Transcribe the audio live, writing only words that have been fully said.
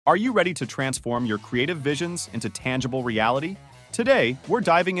Are you ready to transform your creative visions into tangible reality? Today, we're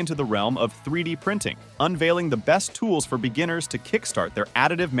diving into the realm of 3D printing, unveiling the best tools for beginners to kickstart their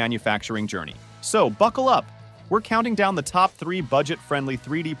additive manufacturing journey. So, buckle up! We're counting down the top 3 budget-friendly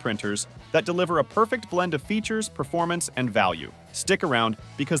 3D printers that deliver a perfect blend of features, performance, and value. Stick around,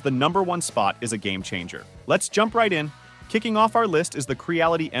 because the #1 spot is a game changer. Let's jump right in. Kicking off our list is the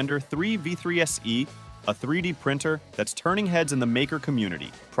Creality Ender 3 V3SE, a 3D printer that's turning heads in the maker community.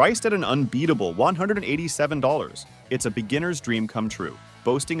 Priced at an unbeatable $187, it's a beginner's dream come true,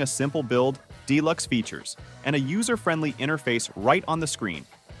 boasting a simple build, deluxe features, and a user-friendly interface right on the screen.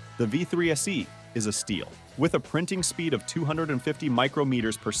 The V3SE is a steal. With a printing speed of 250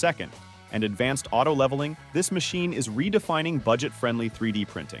 micrometers per second and advanced auto-leveling, this machine is redefining budget-friendly 3D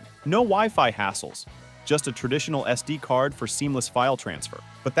printing. No Wi-Fi hassles, just a traditional SD card for seamless file transfer.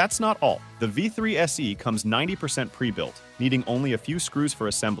 But that's not all. The V3SE comes 90% pre-built, needing only a few screws for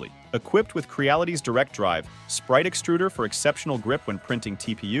assembly. Equipped with Creality's direct drive, sprite extruder for exceptional grip when printing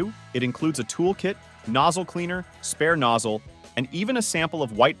TPU, it includes a toolkit, nozzle cleaner, spare nozzle, and even a sample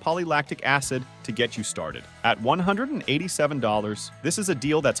of white polylactic acid to get you started. At $187, this is a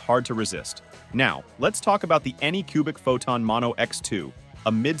deal that's hard to resist. Now, let's talk about the Anycubic Mono X2,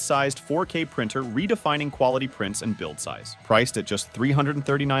 a mid-sized 4K printer redefining quality prints and build size. Priced at just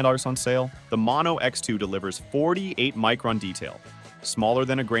 $339 on sale, the Mono X2 delivers 48-micron detail, smaller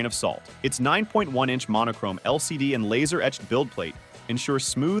than a grain of salt. Its 9.1-inch monochrome LCD and laser-etched build plate ensures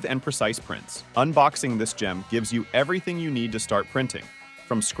smooth and precise prints. Unboxing this gem gives you everything you need to start printing.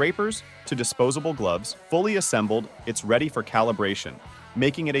 From scrapers to disposable gloves, fully assembled, it's ready for calibration,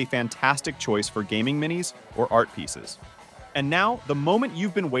 making it a fantastic choice for gaming minis or art pieces. And now, the moment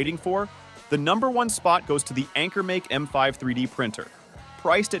you've been waiting for, the #1 spot goes to the AnkerMake M5 3D printer.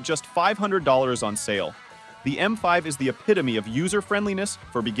 Priced at just $500 on sale, the M5 is the epitome of user-friendliness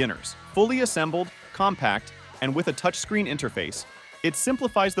for beginners. Fully assembled, compact, and with a touchscreen interface, it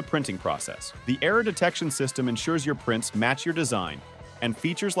simplifies the printing process. The error detection system ensures your prints match your design, and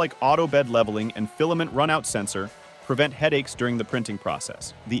features like auto bed leveling and filament runout sensor prevent headaches during the printing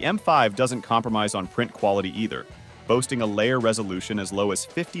process. The M5 doesn't compromise on print quality either, boasting a layer resolution as low as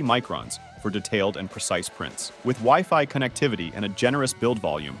 50 microns for detailed and precise prints. With Wi-Fi connectivity and a generous build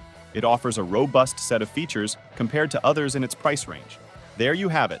volume, it offers a robust set of features compared to others in its price range. There you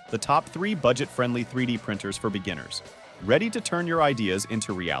have it, the top 3 budget-friendly 3D printers for beginners, ready to turn your ideas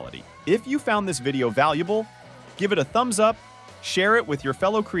into reality. If you found this video valuable, give it a thumbs up, share it with your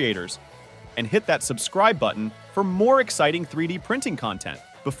fellow creators, and hit that subscribe button for more exciting 3D printing content.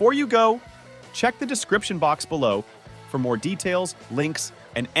 Before you go, check the description box below for more details, links,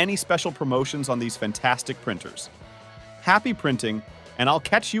 and any special promotions on these fantastic printers. Happy printing, and I'll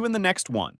catch you in the next one.